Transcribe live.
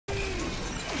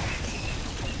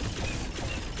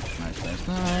nice,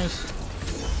 nice.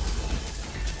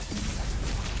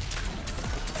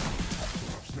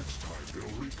 Next time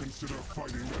they'll reconsider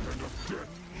fighting an end of death.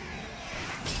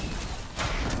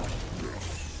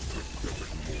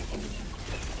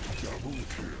 Double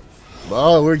kill.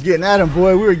 Oh, we're getting at him,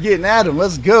 boy. We're getting at him.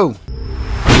 Let's go.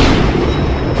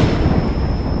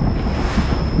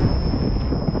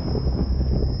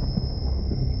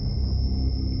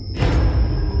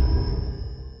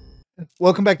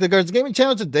 Welcome back to the Garza Gaming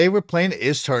Channel. Today we're playing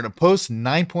Ishtar in a post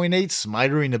 9.8 Smite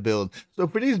Arena build. So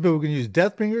for these build, we're going to use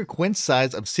Deathbringer, Quint's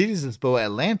Size, Obsidian's Bow,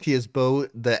 Atlantea's Bow,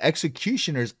 the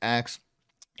Executioner's Axe,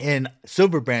 and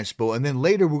Silver Branch Bow. And then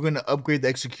later we're going to upgrade the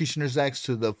Executioner's Axe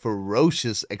to the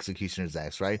Ferocious Executioner's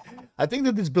Axe, right? I think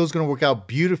that this build is going to work out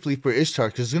beautifully for Ishtar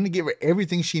because it's going to give her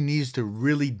everything she needs to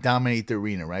really dominate the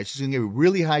arena, right? She's going to get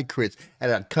really high crits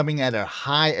coming at a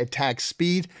high attack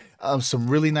speed. Some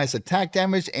really nice attack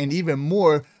damage, and even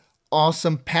more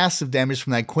awesome passive damage from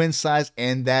that Quint's Size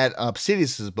and that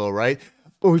Obsidian's Bow, right?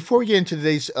 But before we get into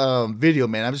today's video,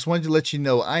 man, I just wanted to let you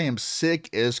know I am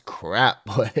sick as crap.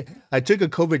 But I took a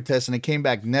COVID test and it came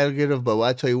back negative, but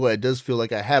I tell you what, it does feel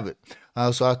like I have it.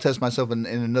 So I'll test myself in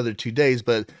another 2 days.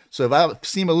 But so if I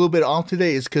seem a little bit off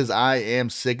today, it's because I am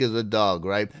sick as a dog,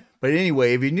 right? But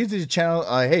anyway, if you're new to the channel,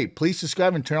 hey, please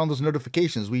subscribe and turn on those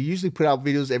notifications. We usually put out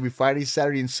videos every Friday,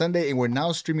 Saturday, and Sunday, and we're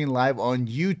now streaming live on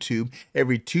YouTube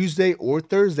every Tuesday or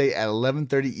Thursday at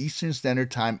 11:30 Eastern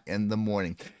Standard Time in the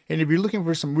morning. And if you're looking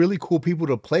for some really cool people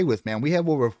to play with, man, we have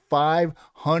over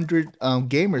 500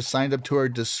 gamers signed up to our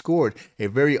Discord. A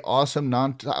very awesome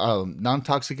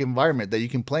non-toxic environment that you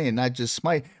can play in, not just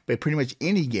Smite, but pretty much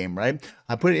any game, right?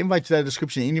 I put an invite to that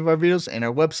description in any of our videos and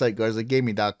our website,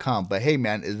 garzagaming.com. But hey,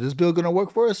 man, is this build going to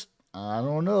work for us? I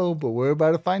don't know, but we're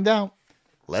about to find out.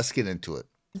 Let's get into it.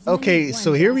 Okay,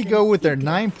 so here we go with our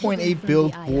 9.8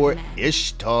 build for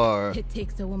Ishtar. What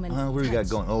do we got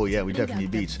going? Oh yeah, we definitely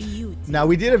need beats. Now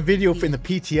we did a video in the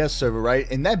PTS server, right?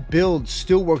 And that build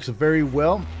still works very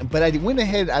well. But I went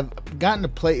ahead, I've gotten to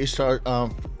play Ishtar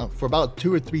for about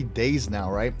 2 or 3 days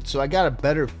now, right? So I got a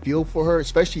better feel for her,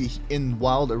 especially in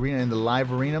Wild Arena, in the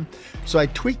live arena. So I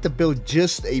tweaked the build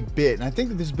just a bit, and I think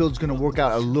that this build is going to work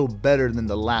out a little better than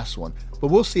the last one. But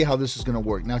we'll see how this is going to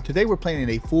work. Now today we're playing in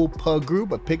a full pug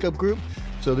group, a pickup group,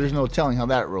 so there's no telling how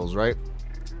that rolls, right?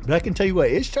 But I can tell you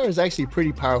what, Ishtar is actually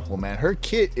pretty powerful, man. Her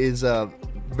kit is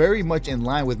very much in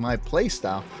line with my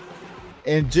playstyle.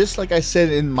 And just like I said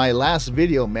in my last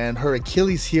video, man, her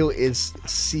Achilles heel is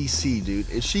CC, dude.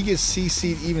 If she gets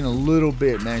CC'd even a little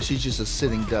bit, man, she's just a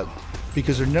sitting duck.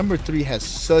 Because her number 3 has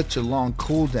such a long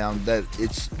cooldown that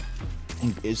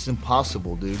it's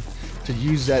impossible, dude, to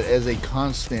use that as a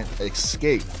constant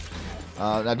escape.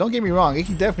 Now don't get me wrong, it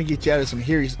can definitely get you out of some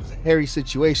hairy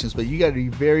situations, but you got to be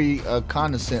very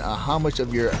cognizant of how much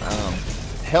of your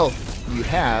health you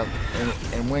have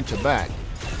and when to back.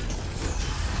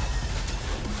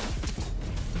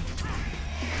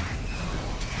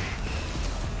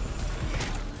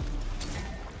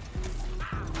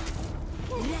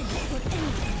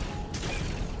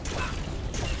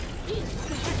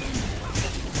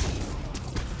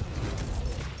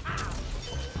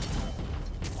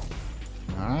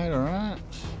 Alright.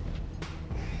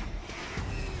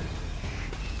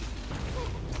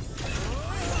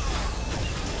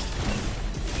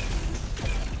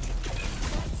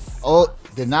 Oh,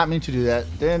 did not mean to do that.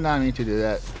 Did not mean to do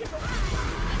that.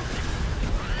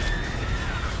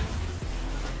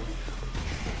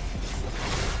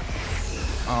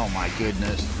 Oh my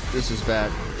goodness. This is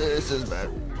bad. This is bad.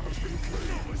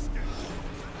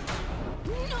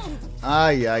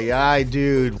 Ay, ay, ay,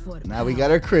 dude. Now we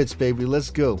got our crits, baby. Let's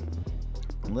go.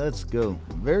 Let's go.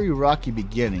 Very rocky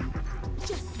beginning.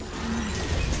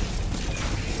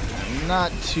 I'm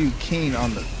not too keen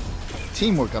on the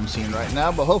teamwork I'm seeing right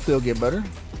now, but hopefully it'll get better.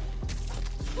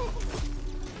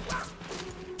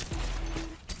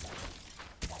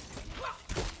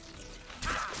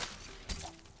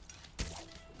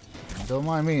 Don't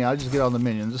mind me. I'll just get all the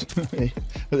minions.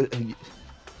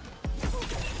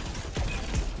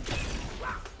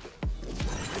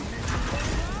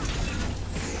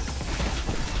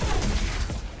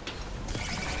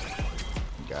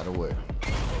 Got away.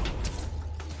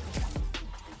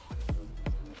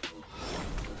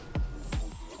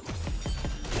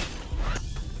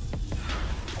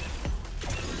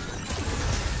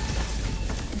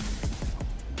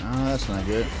 Oh, that's not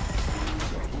good.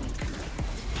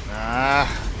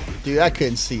 Ah, dude, I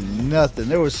couldn't see nothing.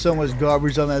 There was so much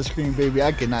garbage on that screen, baby.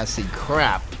 I could not see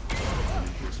crap.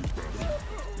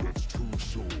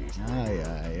 Ay,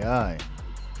 ay, ay.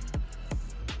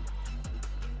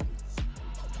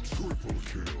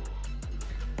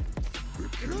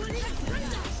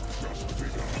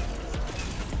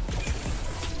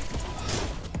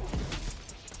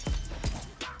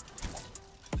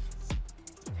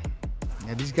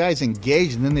 these guys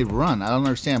engage and then they run. I don't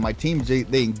understand. My team,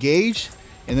 they engage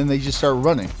and then they just start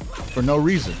running for no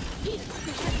reason.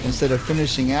 Instead of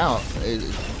finishing out,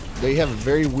 they have a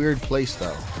very weird play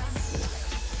style.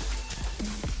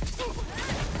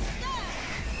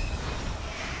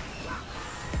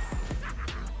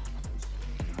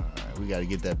 Alright, we gotta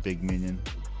get that big minion.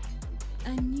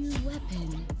 A new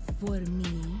weapon for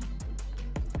me.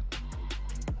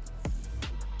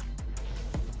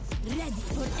 Ready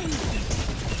for anything.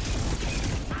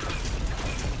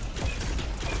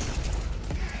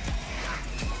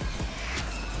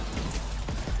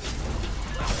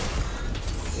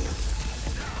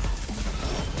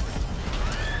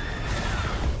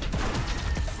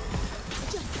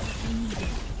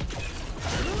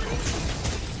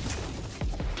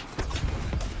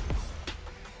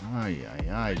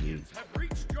 Ay, dude.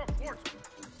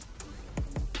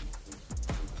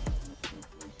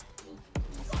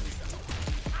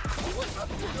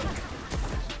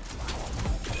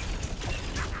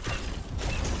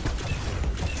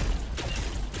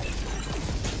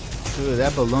 Dude,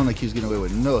 that Bologna keeps getting away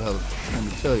with no help, let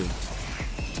me tell you.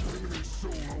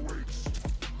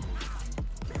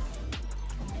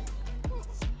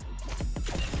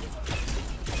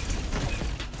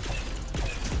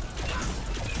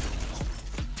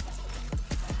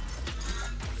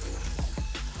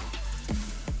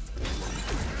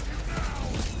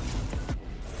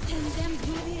 Send them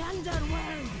to the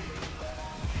underworld.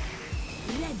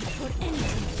 Ready for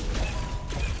anything.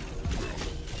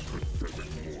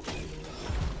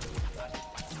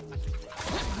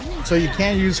 So you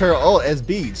can't use her ult as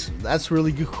beads. That's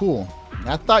really cool.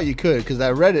 I thought you could because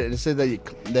I read it and it said that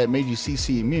that made you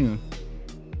CC immune.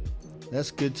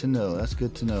 That's good to know. That's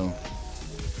good to know.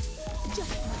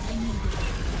 Just what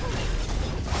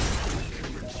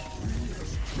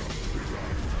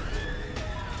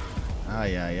I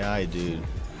needed. Ay, dude.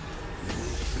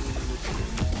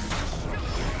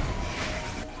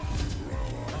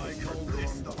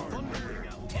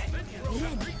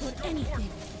 Ready for anything.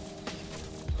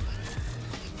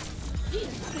 Here's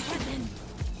the heaven.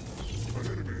 An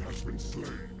enemy has been slain.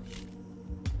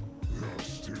 There are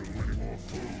still many more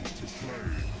foes to slay.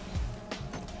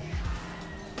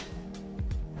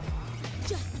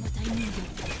 Just what I needed.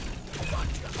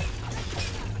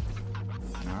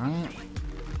 Alright.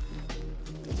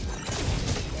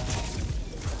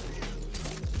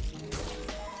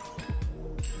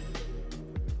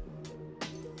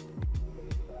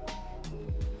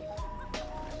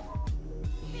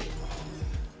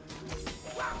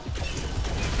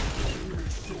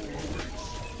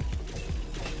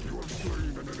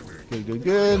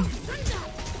 Good.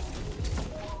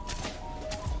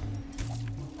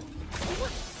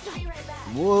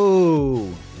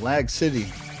 Whoa, Lag City.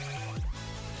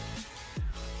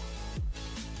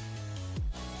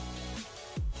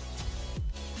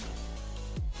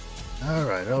 All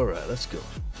right, let's go.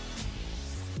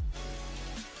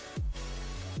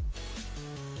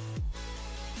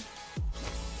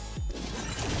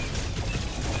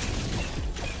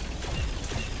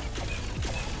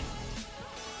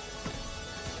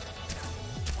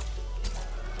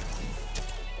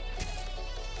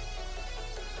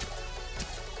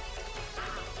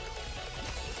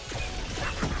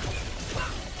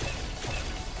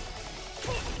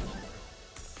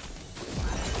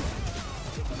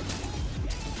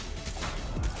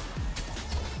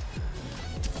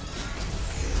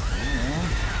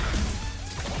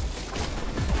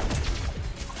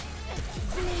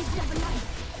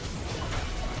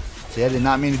 See, I did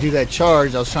not mean to do that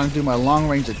charge. I was trying to do my long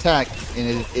range attack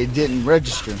and it didn't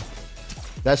register.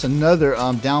 That's another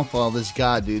downfall of this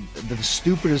guy, dude. The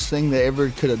stupidest thing they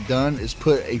ever could have done is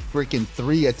put a freaking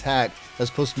 3 attack that's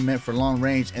supposed to be meant for long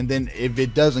range, and then if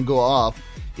it doesn't go off,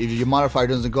 if your modifier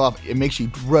doesn't go off, it makes you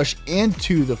rush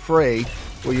into the fray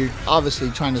where you're obviously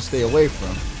trying to stay away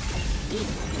from.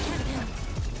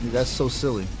 Dude, that's so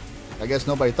silly. I guess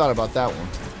nobody thought about that one.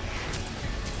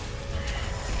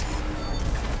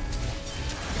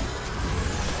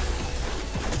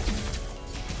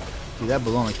 Dude, that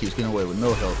Bologna keeps getting away with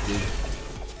no health, dude.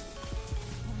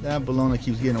 That Bologna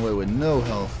keeps getting away with no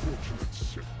health.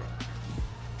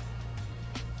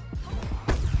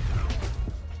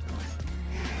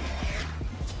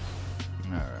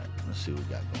 Alright, let's see what we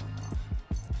got going on.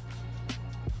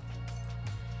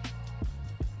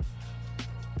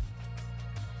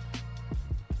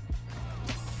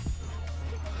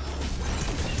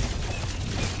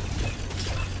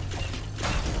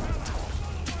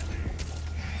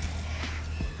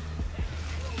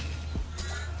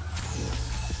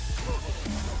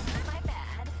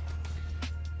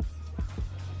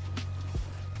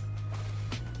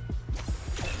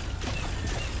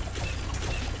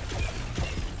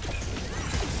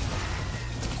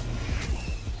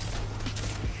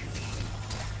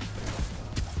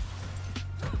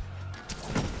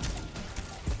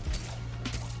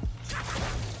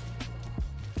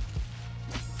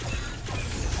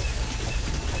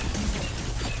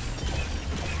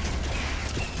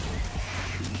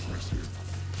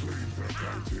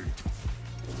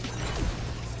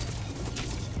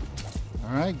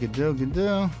 Alright, good deal, good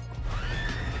deal.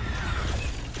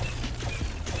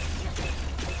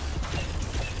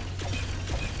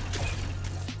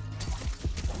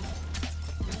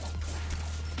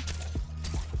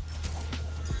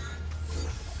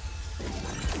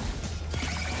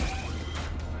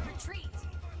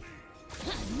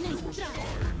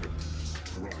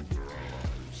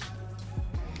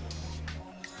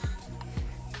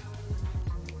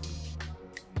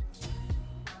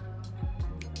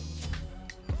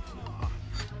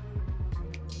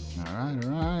 Alright,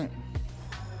 alright.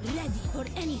 Ready for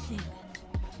anything.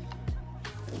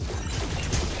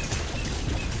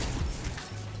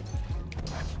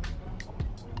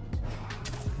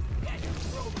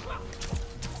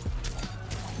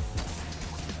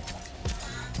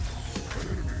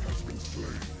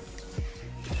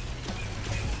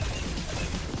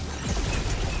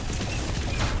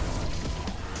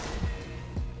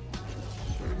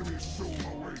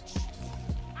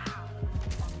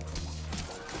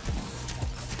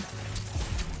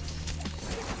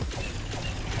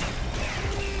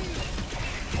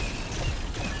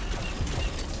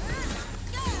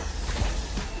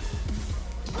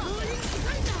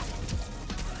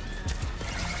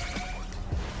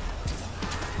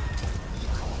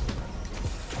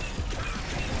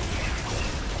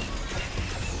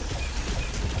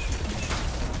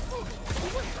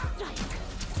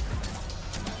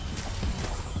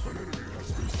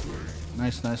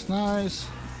 Nice, nice, nice.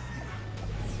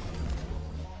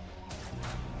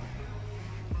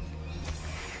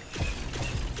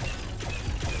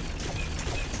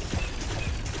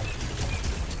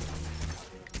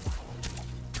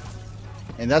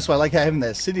 And that's why I like having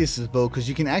that Sidious's bow, because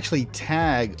you can actually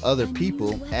tag other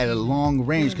people at a long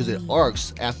range, because it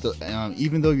arcs after,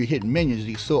 even though you're hitting minions,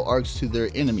 it still arcs to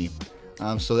their enemy.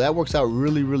 So that works out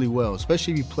really, really well,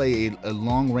 especially if you play a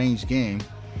long range game.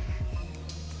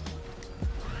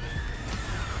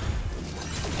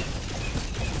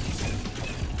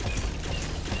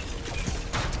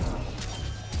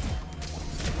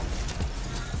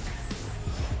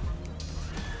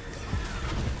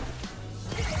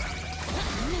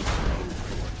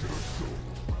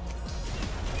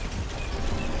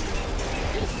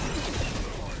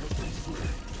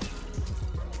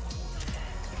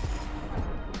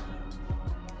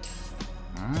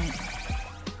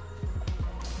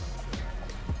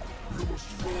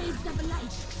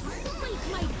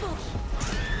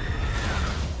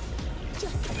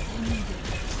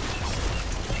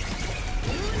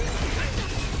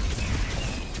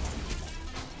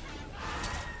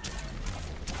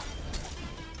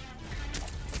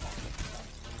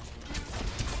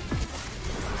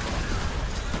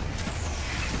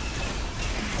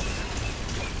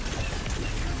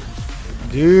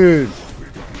 Dude,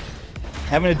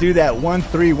 having to do that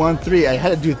 1-3-1-3, I had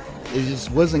to do it, just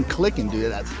wasn't clicking,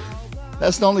 dude.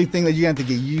 That's the only thing that you have to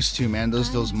get used to, man,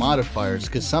 those modifiers,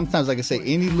 because sometimes, like I say,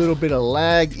 any little bit of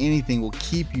lag, anything will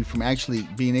keep you from actually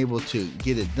being able to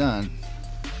get it done.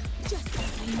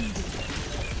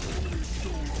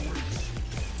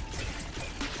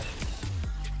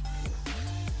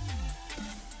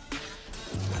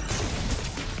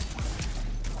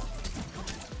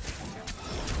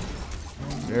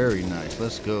 Very nice.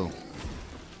 Let's go.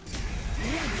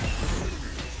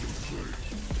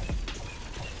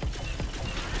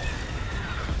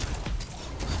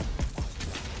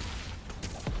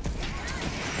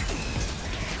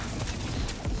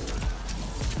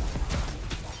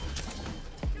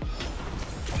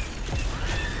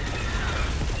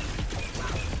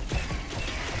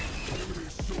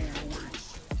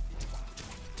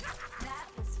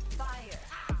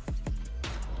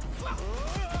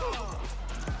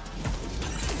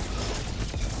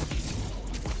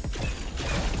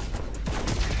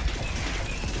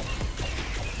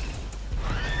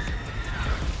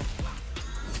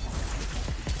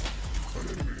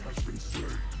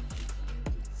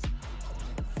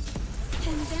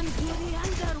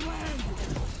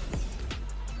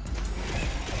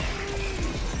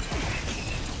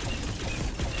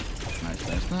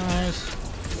 Nice.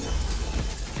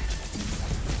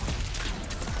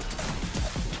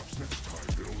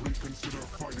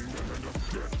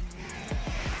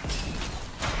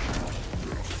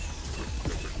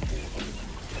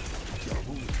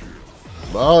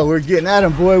 Oh, we're getting at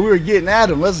him, boy. We're getting at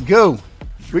him. Let's go.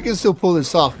 We can still pull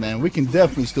this off, man. We can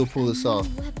definitely still pull this off.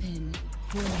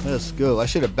 Let's go. I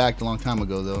should have backed a long time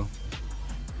ago, though.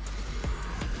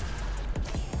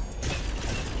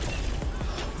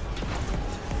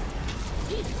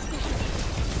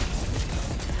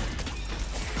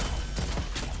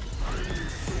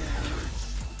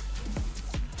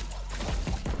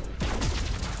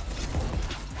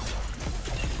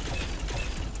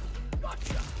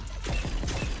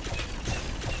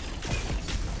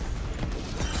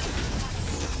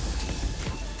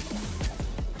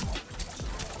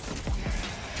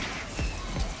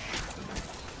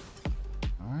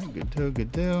 deal,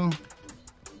 good deal.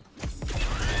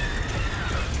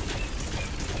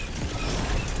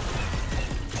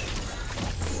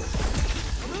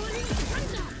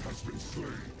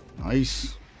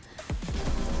 Nice.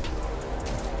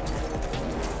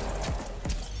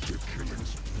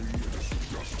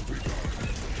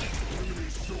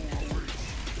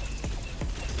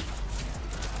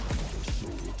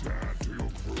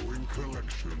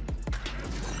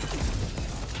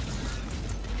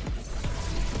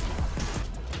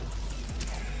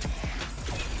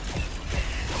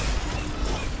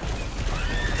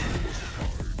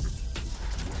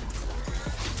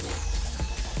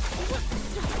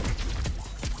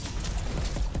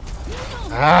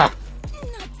 Ah!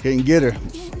 Couldn't get her.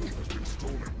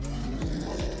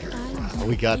 Oh,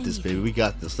 we got this, baby. We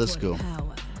got this. Let's go.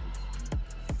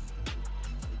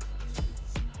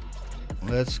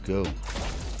 Let's go.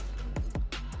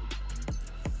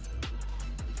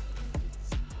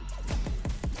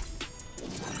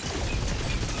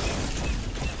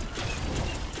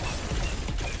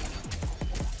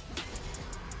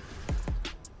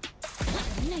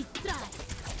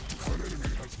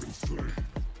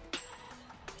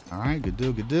 All right, good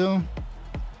deal, good deal.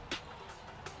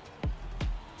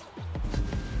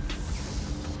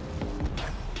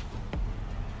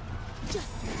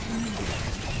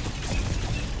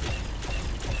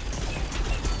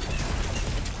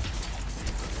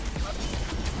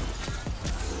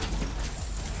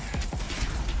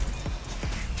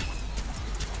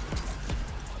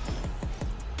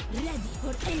 Ready for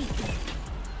anything.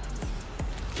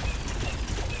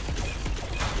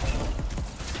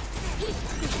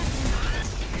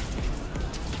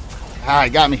 Ah, he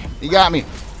got me. He got me.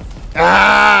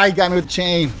 Ah, he got me with the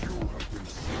chain.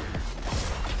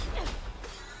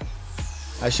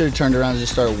 I should have turned around and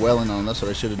just started welling on him. That's what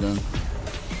I should have done.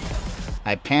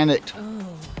 I panicked.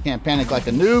 Can't panic like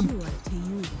a noob. Sure to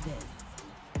use this.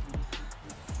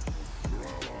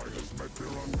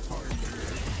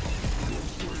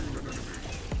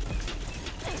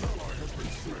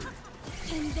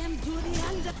 Send them to the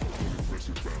under.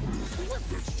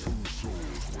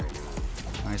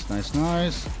 Nice, nice,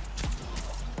 nice.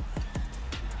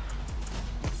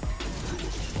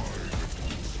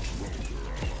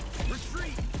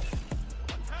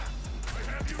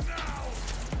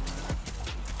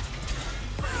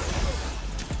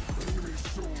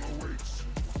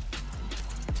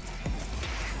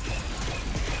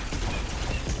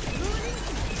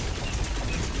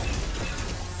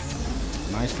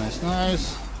 Nice, nice,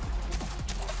 nice.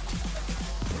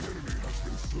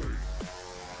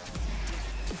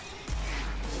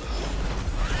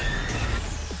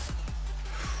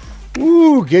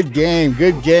 Ooh, good game,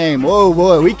 good game. Oh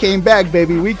boy, we came back,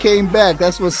 baby. We came back.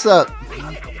 That's what's up.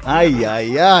 Ay,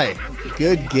 ay, ay.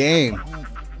 Good game.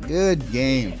 Good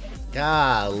game.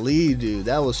 Golly, dude.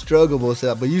 That was struggleable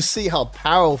stuff. But you see how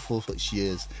powerful she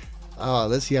is. Oh,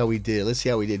 let's see how we did. Let's see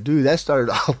how we did. Dude, that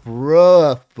started off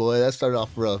rough, boy. That started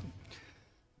off rough.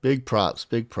 Big props,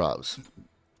 big props.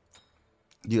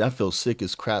 Dude, I feel sick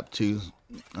as crap, too.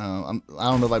 I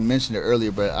don't know if I mentioned it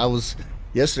earlier, but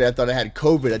yesterday I thought I had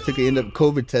COVID. I took an end-up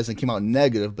COVID test and came out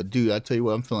negative. But, dude, I tell you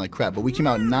what, I'm feeling like crap. But we came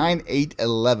out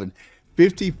 9-8-11.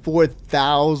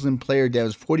 54,000 player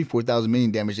damage, 44,000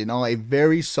 minion damage, and all a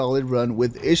very solid run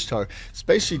with Ishtar,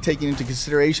 especially taking into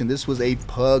consideration this was a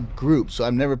pug group, so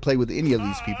I've never played with any of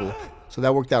these people, so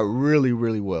that worked out really,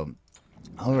 really well.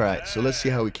 All right, so let's see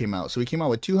how we came out. So we came out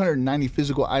with 290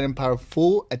 physical item power,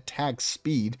 full attack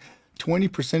speed, 20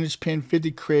 percentage pin, 50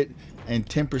 crit, and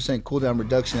 10% cooldown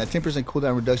reduction. That 10%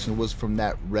 cooldown reduction was from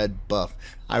that red buff.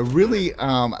 I really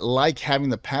like having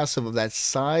the passive of that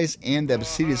size and that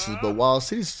Obsidian's bow. While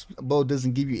Obsidian's bow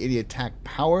doesn't give you any attack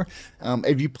power,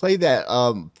 if you play that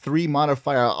 3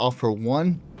 modifier off for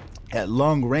 1 at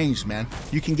long range, man,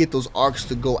 you can get those arcs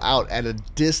to go out at a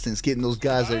distance, getting those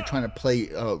guys that are trying to play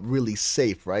really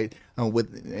safe, right?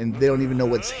 And they don't even know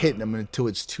what's hitting them until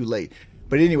it's too late.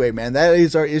 But anyway, man, that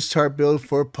is our Ishtar build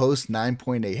for post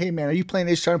 9.8. Hey, man, are you playing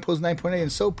Ishtar in post 9.8? And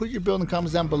so put your build in the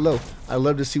comments down below. I'd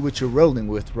love to see what you're rolling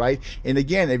with, right? And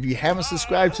again, if you haven't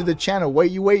subscribed to the channel, what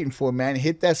are you waiting for, man?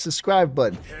 Hit that subscribe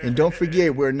button. And don't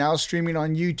forget, we're now streaming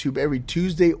on YouTube every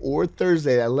Tuesday or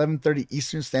Thursday at 11:30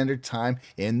 Eastern Standard Time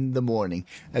in the morning.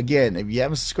 Again, if you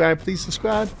haven't subscribed, please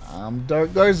subscribe. I'm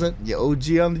Dark Garza, your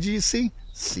OG on the GC.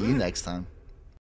 See you next time.